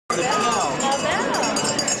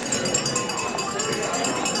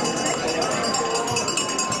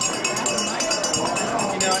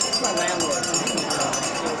It's my landlord.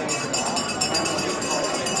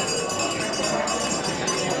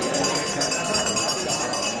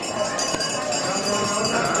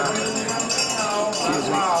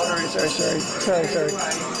 Sorry.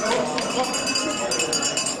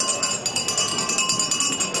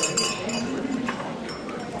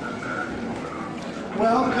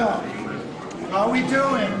 Welcome. How are we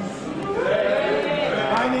doing?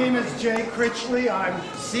 My name is Critchley. I'm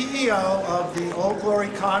CEO of the Old Glory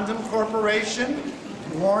Condom Corporation,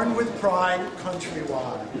 worn with pride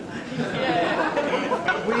countrywide.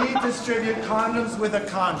 We distribute condoms with a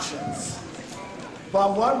conscience.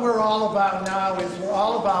 But what we're all about now is we're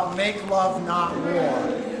all about make love, not war.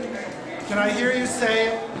 Can I hear you say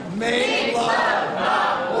it? Make love,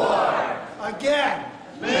 not war. Again.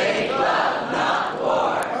 Make love, not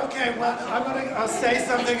war. Okay, well, I'm going to say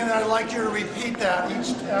something and I'd like you to repeat that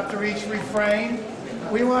after each refrain.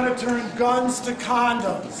 We want to turn guns to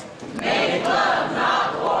condoms. Make love,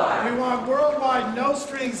 not war. We want worldwide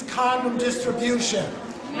no-strings condom distribution.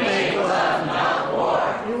 Make love, not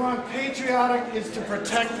war. We want patriotic is to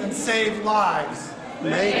protect and save lives.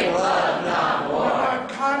 Make love, not We war. want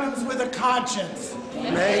condoms with a conscience.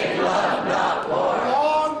 Make love, not war.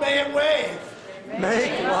 Long may it wave.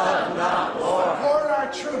 Make love, not war. Support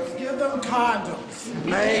our troops. Give them condoms.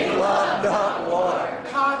 Make love, not war.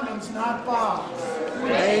 Condoms, not bombs.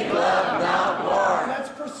 Make love, not war. Let's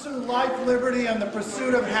pursue life, liberty, and the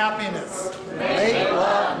pursuit of happiness. Make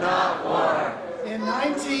love, not war. In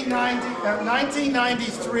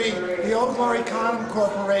 1993, the Old Glory Condom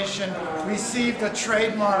Corporation received a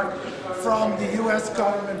trademark from the U.S.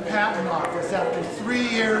 Government Patent Office after 3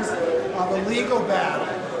 years of a legal battle.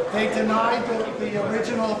 They denied the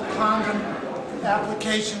original condom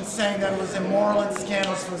application, saying that it was immoral and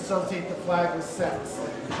scandalous to associate the flag with sex.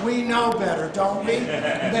 We know better, don't we?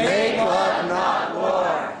 Make love, not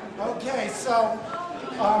war. Okay, so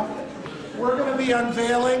we're going to be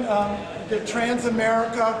unveiling the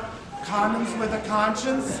Transamerica Condoms with a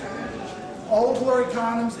Conscience. Old Glory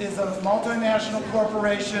Condoms is a multinational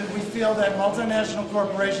corporation. We feel that multinational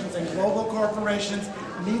corporations and global corporations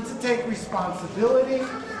need to take responsibility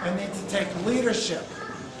and need to take leadership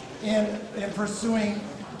in pursuing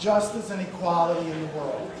justice and equality in the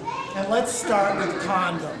world. And let's start with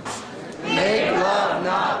condoms. Make love,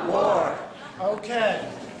 not war. Okay.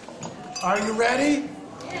 Are you ready?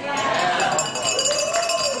 Yeah.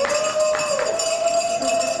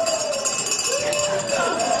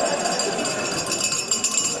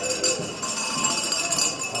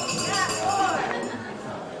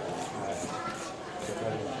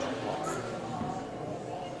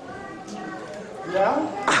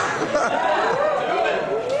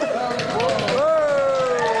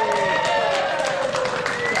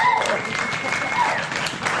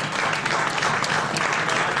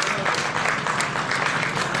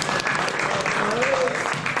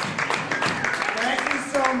 Thank you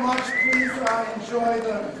so much. Please enjoy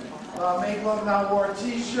the Make Love Not War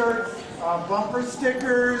t-shirts, bumper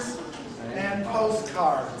stickers, and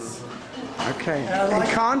postcards. Okay. And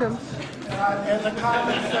condoms. And the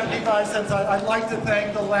condoms, 75 cents. I'd like to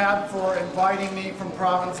thank the lab for inviting me from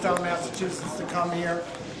Provincetown, Massachusetts to come here.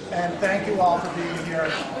 And thank you all for being here.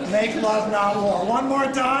 Make love, not war. One more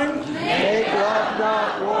time. Make love,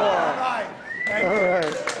 not war. All right. Thank you. All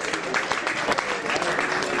right.